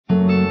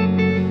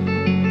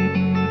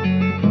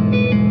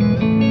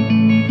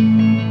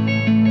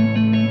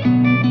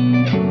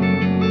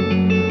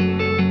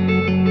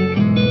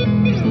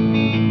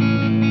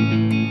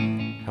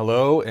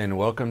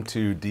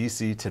welcome to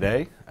DC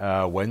Today,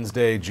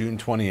 Wednesday, June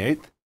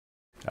 28th.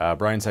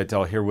 Brian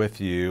Seitel here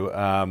with you.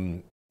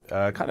 Kind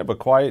of a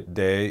quiet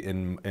day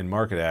in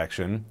market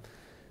action.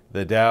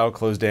 The Dow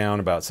closed down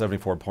about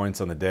 74 points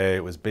on the day.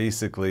 It was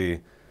basically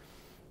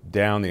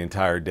down the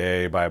entire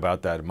day by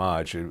about that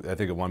much. I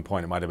think at one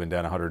point it might have been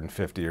down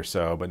 150 or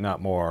so, but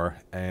not more,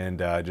 and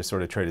just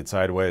sort of traded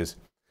sideways.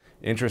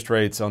 Interest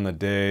rates on the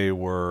day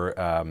were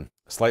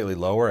slightly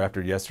lower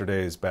after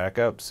yesterday's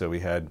backup. So we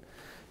had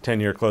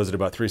 10-year close at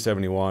about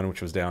 371,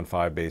 which was down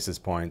 5 basis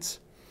points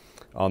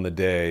on the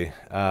day.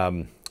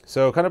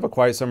 So kind of a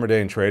quiet summer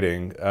day in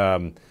trading.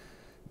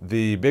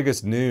 The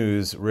biggest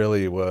news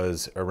really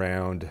was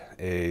around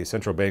a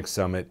central bank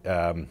summit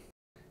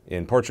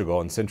in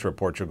Portugal, in Sintra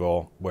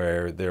Portugal,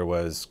 where there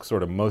was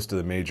sort of most of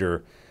the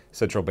major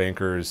central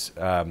bankers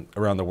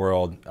around the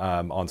world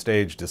on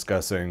stage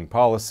discussing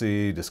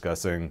policy,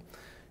 discussing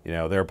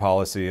their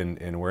policy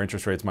and where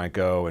interest rates might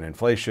go and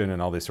inflation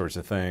and all these sorts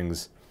of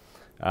things.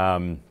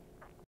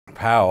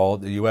 Powell,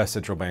 the U.S.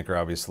 central banker,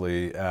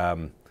 obviously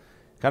kind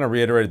of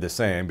reiterated the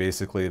same,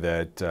 basically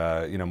that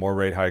more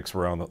rate hikes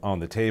were on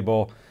the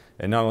table,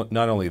 and not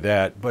only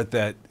that, but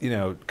that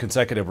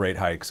consecutive rate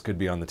hikes could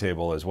be on the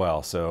table as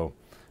well. So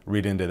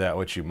read into that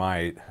what you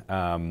might.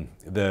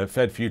 The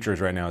Fed futures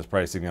right now is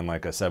pricing in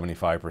like a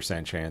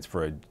 75% chance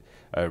for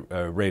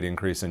a rate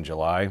increase in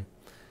July,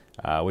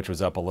 which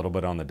was up a little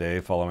bit on the day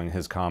following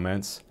his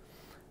comments.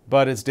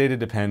 But it's data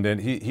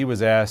dependent. He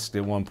was asked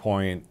at one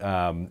point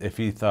if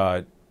he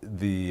thought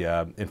the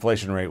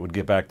inflation rate would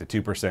get back to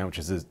 2%, which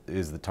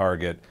is the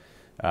target.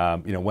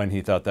 When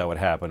he thought that would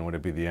happen. Would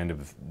it be the end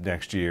of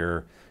next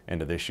year,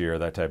 end of this year,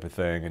 that type of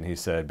thing? And he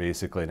said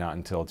basically not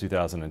until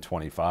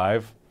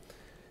 2025.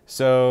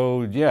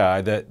 So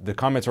yeah, the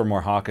comments were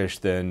more hawkish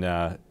than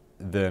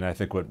I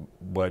think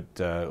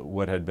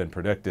what had been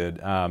predicted.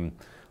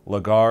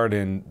 Lagarde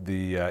in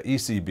the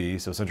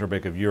ECB, so Central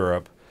Bank of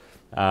Europe,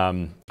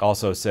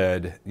 also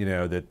said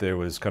that there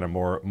was kind of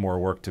more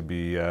work to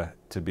be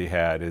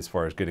had as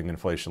far as getting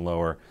inflation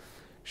lower.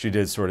 She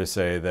did sort of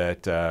say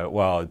that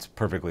well, it's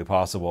perfectly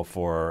possible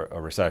for a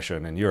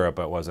recession in Europe,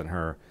 but it wasn't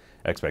her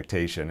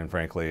expectation. And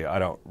frankly, I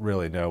don't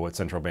really know what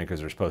central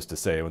bankers are supposed to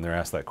say when they're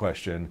asked that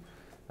question.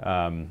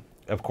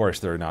 Of course,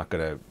 they're not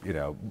going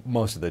to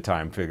most of the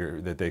time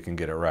figure that they can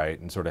get it right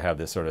and sort of have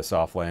this sort of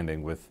soft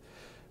landing with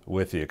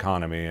the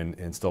economy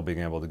and still being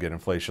able to get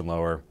inflation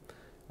lower.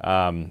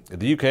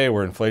 The UK,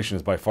 where inflation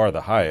is by far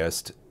the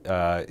highest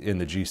in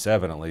the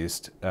G7 at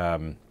least,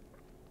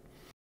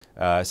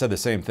 said the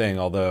same thing,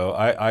 although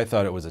I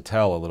thought it was a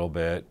tell a little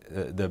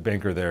bit. The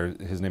banker there,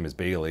 his name is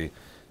Bailey.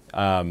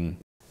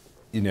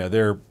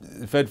 Their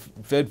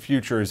Fed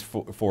futures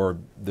for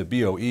the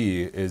BOE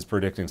is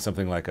predicting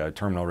something like a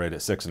terminal rate at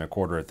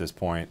 6.25 at this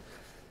point,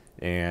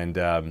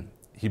 and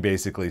he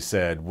basically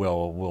said,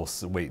 we'll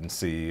wait and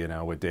see,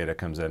 what data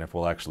comes in, if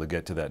we'll actually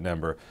get to that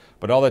number.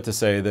 But all that to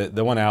say that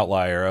the one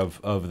outlier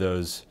of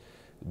those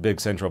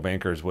big central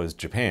bankers was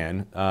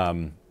Japan,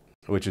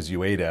 which is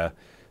UEDA,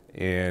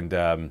 and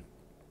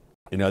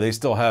they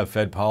still have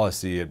Fed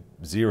policy at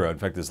 0. In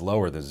fact, it's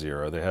lower than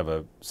 0. They have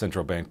a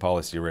central bank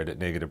policy rate at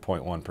negative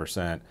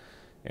 0.1%,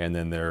 and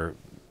then their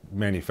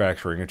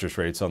manufacturing interest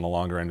rates on the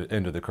longer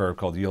end of the curve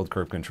called yield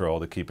curve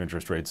control to keep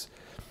interest rates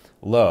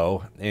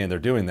low. And they're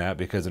doing that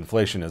because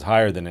inflation is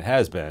higher than it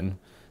has been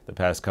the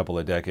past couple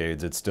of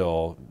decades. It's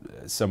still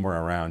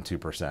somewhere around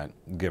 2%,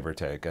 give or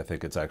take. I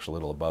think it's actually a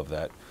little above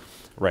that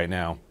right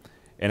now.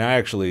 And I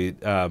actually,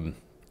 I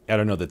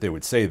don't know that they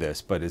would say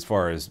this, but as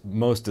far as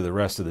most of the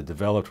rest of the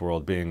developed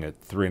world being at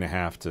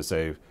 3.5 to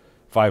say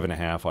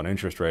 5.5 on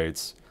interest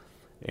rates,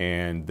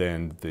 and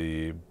then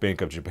the Bank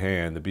of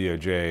Japan, the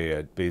BOJ,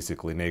 at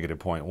basically negative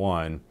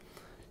 0.1,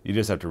 you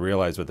just have to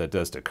realize what that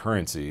does to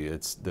currency.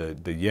 It's the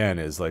yen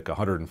is like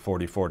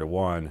 144 to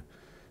 1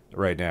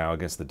 right now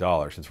against the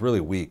dollar. So it's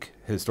really weak,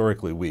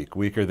 historically weak,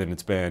 weaker than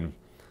it's been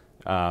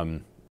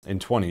in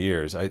 20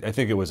 years. I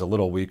think it was a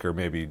little weaker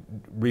maybe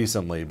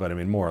recently, but I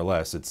mean, more or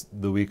less, it's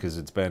the weakest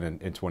it's been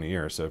in 20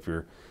 years. So if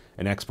you're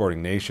an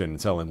exporting nation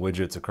selling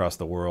widgets across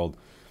the world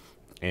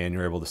and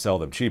you're able to sell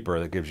them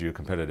cheaper, that gives you a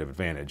competitive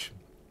advantage,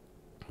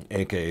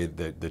 aka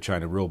the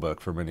China rule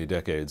book for many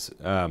decades.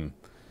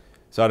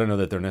 So I don't know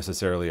that they're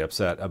necessarily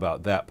upset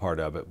about that part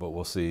of it, but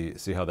we'll see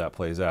how that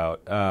plays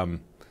out.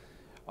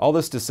 All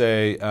this to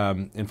say,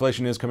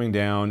 inflation is coming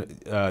down.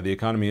 The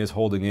economy is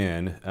holding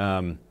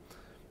in.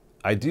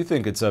 I do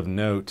think it's of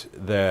note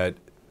that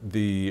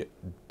the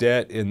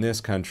debt in this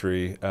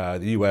country, the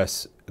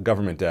U.S.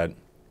 government debt,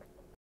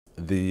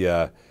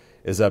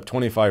 is up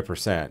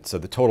 25%. So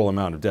the total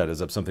amount of debt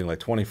is up something like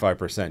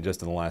 25%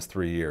 just in the last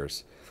 3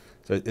 years.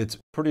 So it's a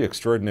pretty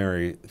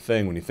extraordinary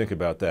thing when you think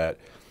about that.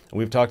 And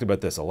we've talked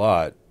about this a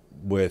lot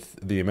with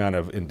the amount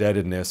of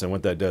indebtedness and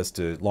what that does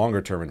to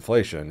longer-term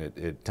inflation.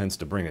 It tends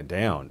to bring it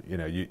down.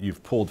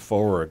 You've pulled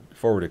forward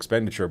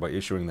expenditure by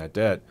issuing that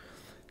debt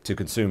to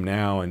consume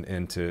now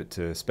and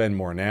to spend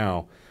more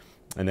now,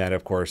 and that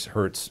of course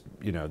hurts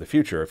the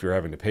future if you're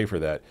having to pay for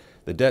that.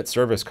 The debt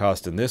service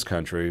cost in this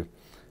country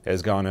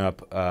has gone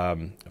up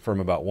from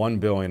about $1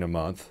 billion a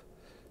month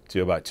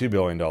to about $2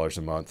 billion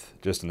a month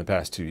just in the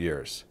past 2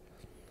 years.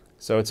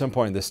 So at some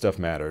point, this stuff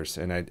matters,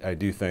 and I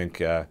do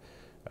think,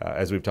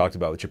 as we've talked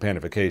about with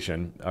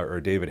Japanification, or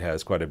David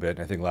has quite a bit, and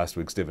I think last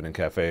week's Dividend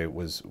Cafe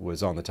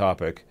was on the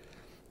topic,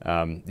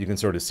 you can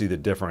sort of see the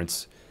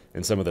difference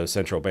in some of those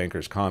central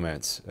bankers'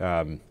 comments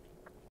and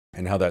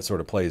how that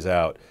sort of plays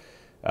out.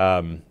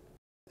 On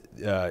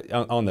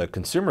the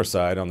consumer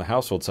side, on the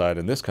household side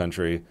in this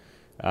country,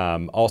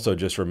 also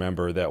just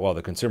remember that while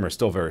the consumer is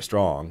still very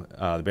strong,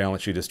 the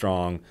balance sheet is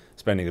strong,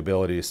 spending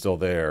ability is still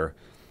there.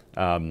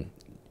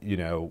 You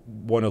know,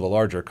 one of the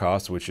larger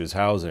costs, which is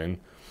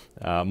housing,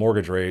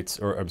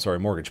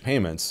 mortgage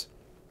payments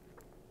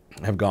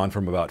have gone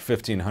from about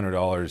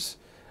 $1,500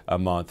 a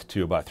month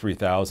to about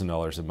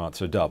 $3,000 a month,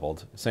 so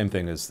doubled. Same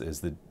thing as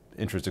the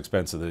interest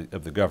expense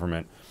of the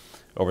government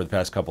over the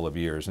past couple of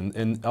years.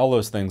 And all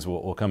those things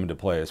will come into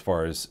play as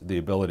far as the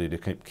ability to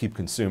keep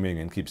consuming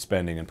and keep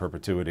spending in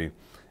perpetuity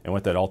and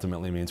what that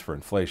ultimately means for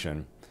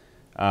inflation.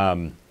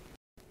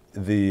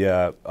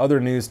 The other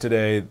news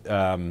today,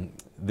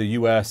 the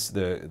U.S.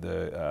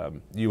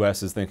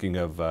 U.S. is thinking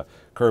of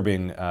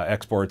curbing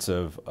exports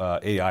of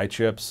AI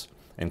chips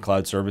and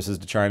cloud services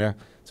to China.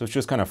 So it's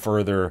just kind of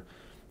further,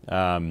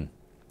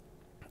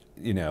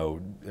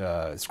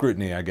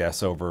 scrutiny, I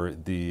guess, over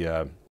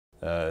the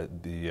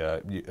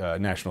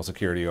national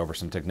security over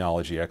some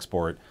technology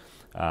export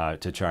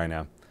to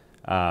China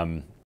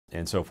and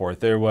so forth.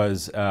 There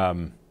was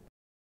some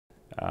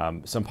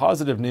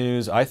positive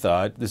news. I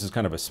thought this is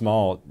kind of a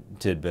small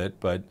tidbit,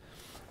 but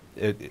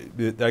I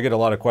get a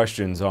lot of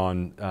questions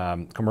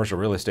on commercial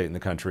real estate in the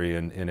country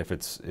and if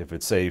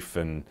it's safe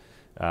and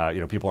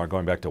people aren't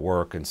going back to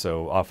work, and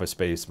so office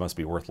space must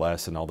be worth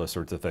less and all those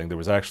sorts of things. There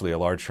was actually a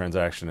large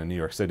transaction in New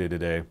York City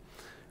today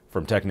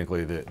from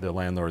technically the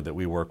landlord that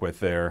we work with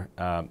there,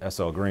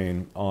 SL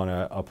Green, on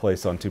a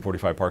place on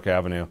 245 Park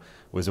Avenue,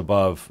 was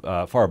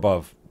far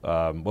above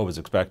what was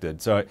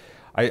expected. So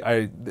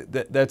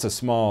that's a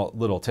small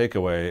little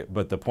takeaway,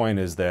 but the point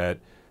is that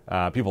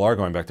people are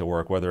going back to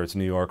work, whether it's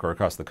New York or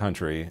across the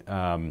country.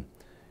 And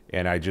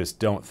I just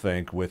don't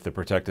think with the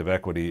protective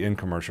equity in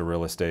commercial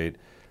real estate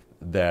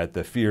that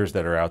the fears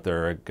that are out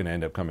there are going to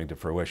end up coming to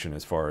fruition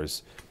as far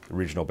as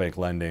regional bank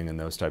lending and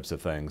those types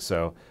of things.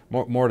 So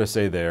more to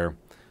say there.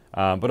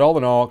 But all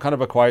in all, kind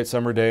of a quiet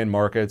summer day in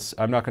markets.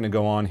 I'm not going to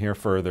go on here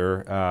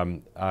further.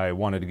 I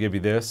wanted to give you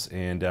this,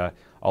 and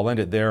I'll end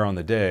it there on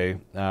the day.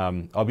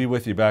 I'll be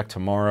with you back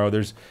tomorrow.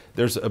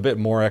 There's a bit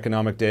more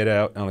economic data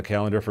out on the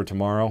calendar for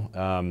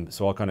tomorrow,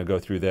 so I'll kind of go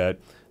through that.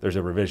 There's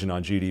a revision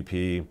on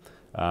GDP.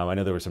 I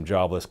know there were some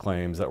jobless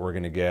claims that we're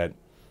going to get,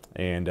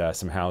 and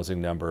some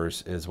housing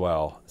numbers as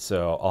well.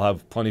 So I'll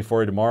have plenty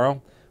for you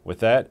tomorrow. With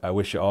that, I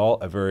wish you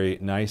all a very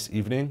nice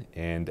evening,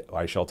 and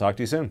I shall talk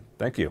to you soon.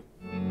 Thank you.